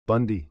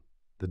Bundy,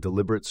 The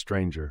Deliberate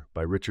Stranger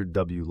by Richard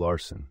W.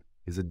 Larsen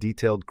is a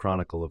detailed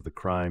chronicle of the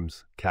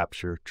crimes,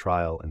 capture,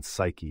 trial, and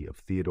psyche of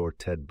Theodore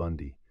Ted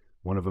Bundy,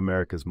 one of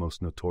America's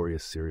most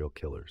notorious serial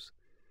killers.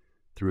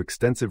 Through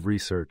extensive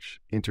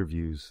research,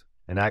 interviews,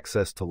 and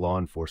access to law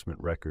enforcement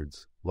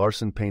records,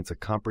 Larsen paints a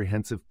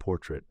comprehensive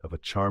portrait of a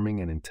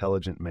charming and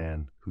intelligent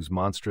man whose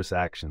monstrous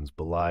actions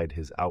belied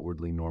his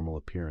outwardly normal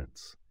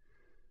appearance.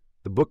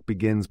 The book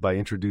begins by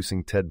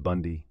introducing Ted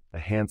Bundy, a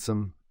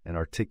handsome and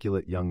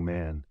articulate young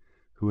man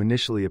who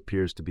initially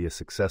appears to be a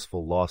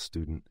successful law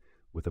student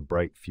with a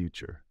bright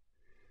future.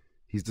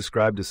 He's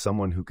described as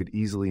someone who could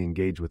easily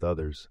engage with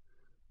others,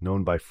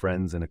 known by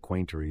friends and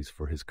acquaintances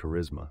for his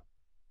charisma.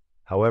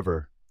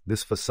 However,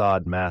 this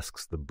facade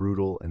masks the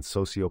brutal and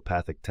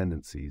sociopathic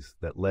tendencies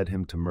that led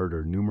him to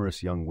murder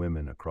numerous young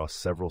women across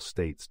several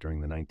states during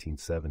the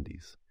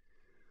 1970s.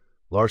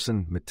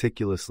 Larsen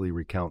meticulously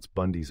recounts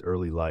Bundy's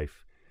early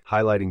life,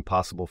 highlighting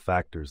possible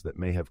factors that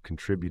may have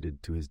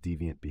contributed to his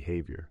deviant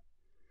behavior.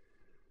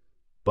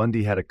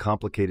 Bundy had a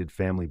complicated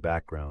family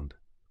background,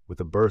 with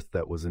a birth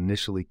that was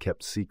initially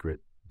kept secret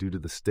due to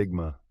the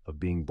stigma of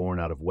being born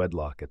out of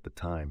wedlock at the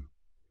time.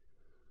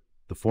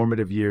 The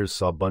formative years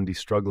saw Bundy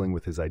struggling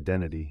with his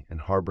identity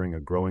and harboring a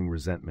growing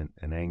resentment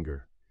and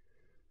anger.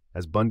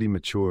 As Bundy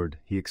matured,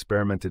 he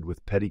experimented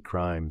with petty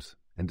crimes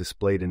and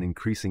displayed an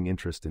increasing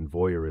interest in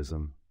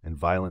voyeurism and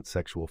violent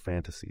sexual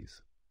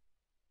fantasies.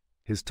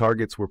 His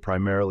targets were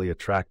primarily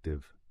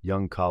attractive,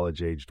 young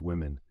college-aged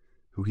women,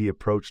 who he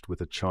approached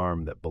with a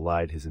charm that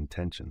belied his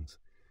intentions.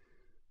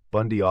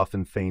 Bundy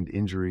often feigned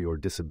injury or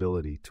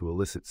disability to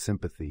elicit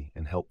sympathy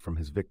and help from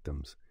his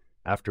victims,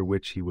 after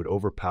which he would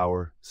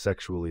overpower,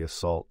 sexually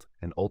assault,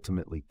 and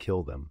ultimately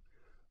kill them,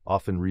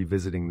 often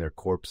revisiting their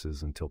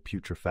corpses until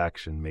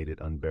putrefaction made it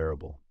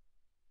unbearable.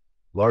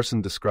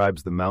 Larsen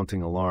describes the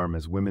mounting alarm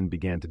as women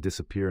began to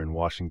disappear in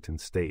Washington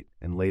state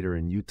and later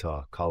in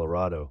Utah,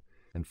 Colorado,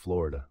 and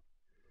Florida.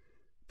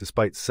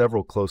 Despite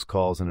several close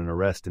calls and an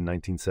arrest in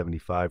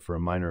 1975 for a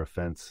minor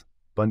offense,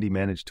 Bundy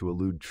managed to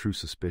elude true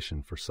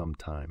suspicion for some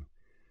time.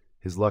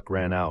 His luck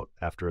ran out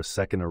after a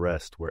second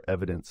arrest where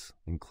evidence,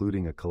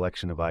 including a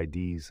collection of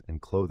IDs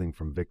and clothing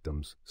from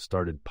victims,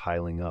 started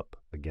piling up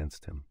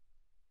against him.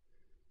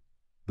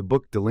 The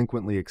book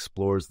delinquently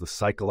explores the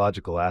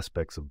psychological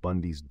aspects of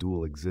Bundy's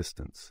dual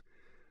existence,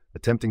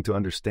 attempting to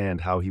understand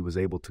how he was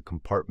able to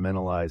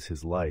compartmentalize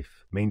his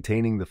life,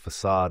 maintaining the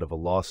facade of a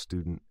law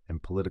student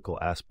and political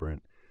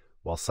aspirant,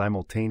 while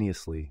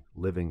simultaneously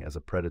living as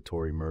a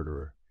predatory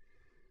murderer.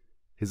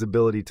 His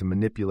ability to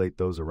manipulate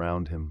those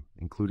around him,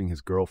 including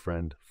his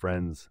girlfriend,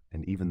 friends,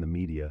 and even the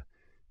media,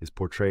 is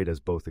portrayed as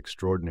both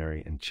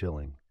extraordinary and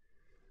chilling.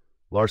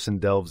 Larsen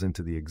delves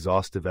into the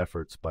exhaustive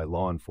efforts by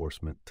law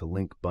enforcement to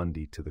link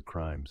Bundy to the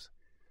crimes.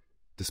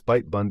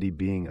 Despite Bundy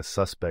being a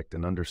suspect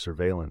and under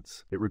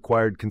surveillance, it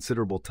required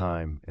considerable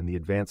time and the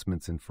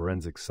advancements in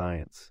forensic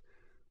science,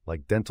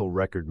 like dental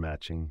record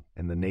matching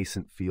and the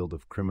nascent field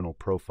of criminal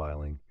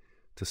profiling,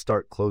 to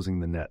start closing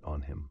the net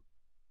on him.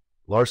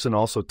 Larsen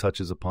also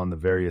touches upon the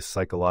various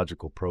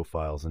psychological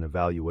profiles and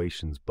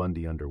evaluations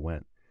Bundy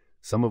underwent,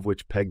 some of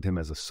which pegged him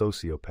as a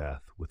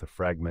sociopath with a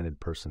fragmented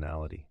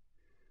personality.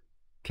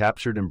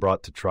 Captured and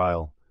brought to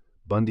trial,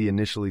 Bundy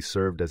initially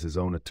served as his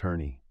own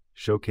attorney,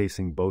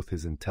 showcasing both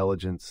his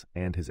intelligence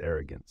and his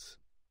arrogance.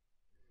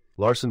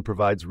 Larsen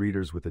provides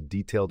readers with a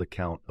detailed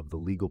account of the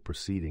legal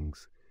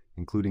proceedings,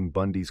 including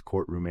Bundy's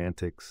courtroom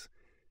antics,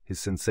 his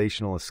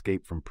sensational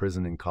escape from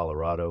prison in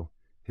Colorado,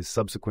 his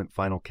subsequent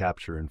final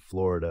capture in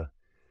Florida,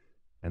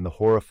 and the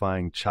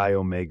horrifying Chi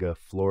Omega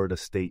Florida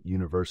State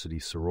University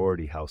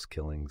sorority house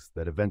killings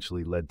that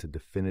eventually led to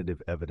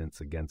definitive evidence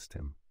against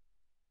him.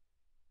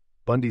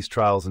 Bundy's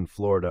trials in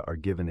Florida are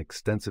given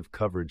extensive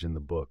coverage in the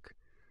book,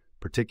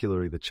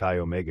 particularly the Chi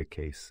Omega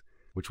case,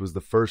 which was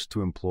the first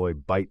to employ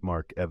bite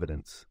mark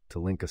evidence to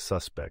link a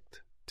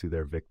suspect to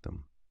their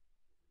victim.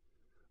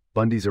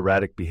 Bundy's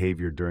erratic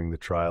behavior during the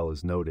trial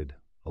is noted,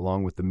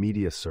 along with the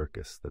media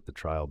circus that the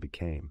trial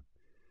became.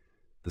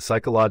 The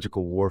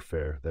psychological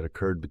warfare that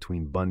occurred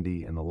between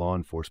Bundy and the law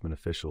enforcement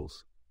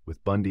officials,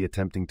 with Bundy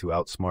attempting to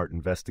outsmart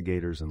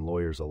investigators and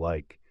lawyers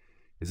alike,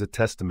 is a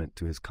testament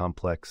to his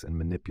complex and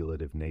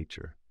manipulative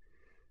nature.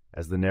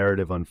 As the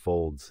narrative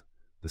unfolds,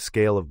 the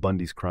scale of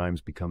Bundy's crimes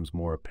becomes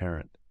more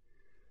apparent.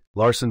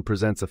 Larsen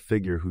presents a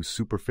figure whose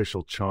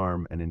superficial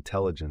charm and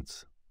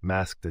intelligence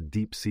masked a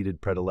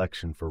deep-seated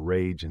predilection for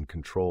rage and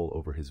control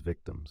over his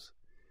victims.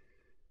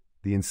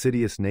 The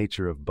insidious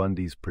nature of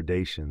Bundy's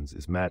predations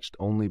is matched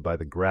only by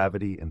the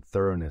gravity and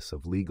thoroughness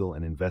of legal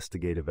and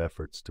investigative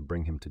efforts to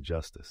bring him to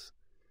justice.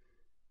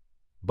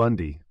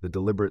 Bundy, the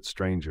Deliberate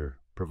Stranger,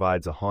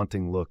 provides a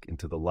haunting look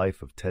into the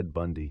life of Ted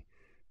Bundy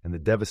and the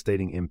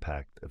devastating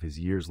impact of his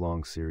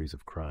years-long series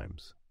of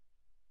crimes.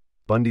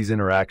 Bundy's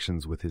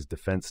interactions with his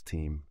defense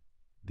team,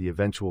 the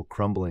eventual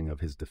crumbling of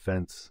his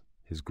defense,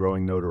 his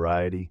growing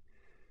notoriety,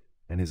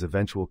 and his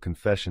eventual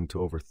confession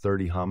to over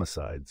 30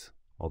 homicides,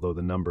 although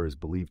the number is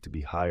believed to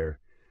be higher,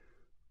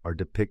 are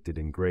depicted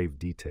in grave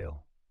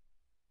detail.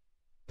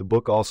 The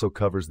book also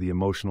covers the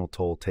emotional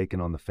toll taken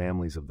on the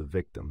families of the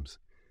victims,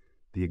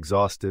 the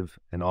exhaustive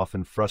and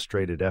often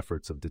frustrated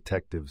efforts of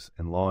detectives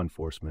and law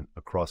enforcement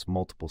across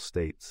multiple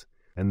states,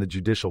 and the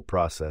judicial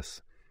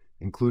process,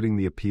 including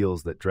the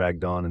appeals that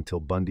dragged on until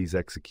Bundy's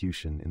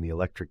execution in the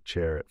electric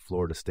chair at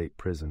Florida State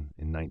Prison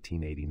in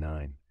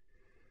 1989.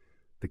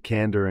 The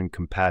candor and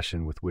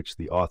compassion with which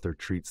the author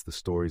treats the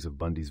stories of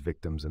Bundy's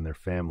victims and their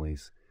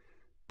families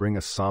bring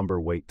a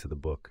somber weight to the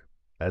book,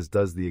 as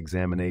does the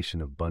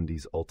examination of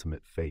Bundy's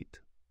ultimate fate.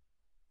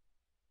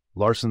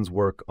 Larsen's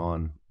work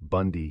on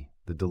Bundy,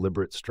 the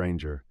Deliberate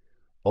Stranger,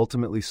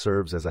 ultimately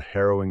serves as a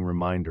harrowing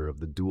reminder of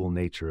the dual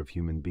nature of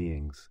human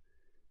beings,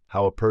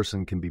 how a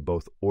person can be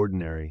both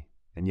ordinary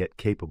and yet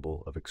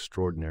capable of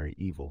extraordinary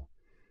evil,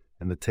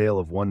 and the tale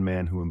of one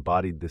man who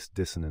embodied this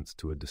dissonance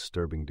to a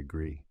disturbing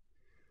degree.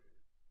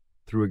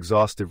 Through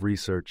exhaustive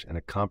research and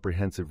a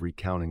comprehensive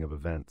recounting of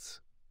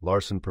events,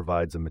 Larsen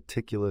provides a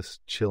meticulous,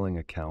 chilling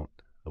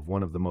account of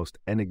one of the most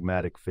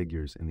enigmatic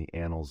figures in the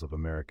annals of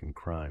American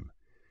crime,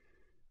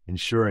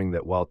 ensuring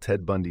that while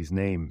Ted Bundy's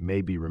name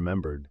may be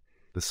remembered,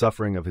 the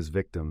suffering of his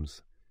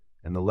victims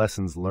and the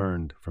lessons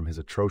learned from his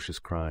atrocious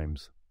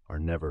crimes are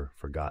never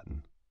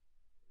forgotten.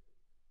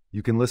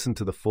 You can listen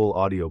to the full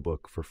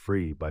audiobook for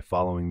free by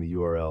following the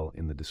URL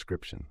in the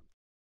description.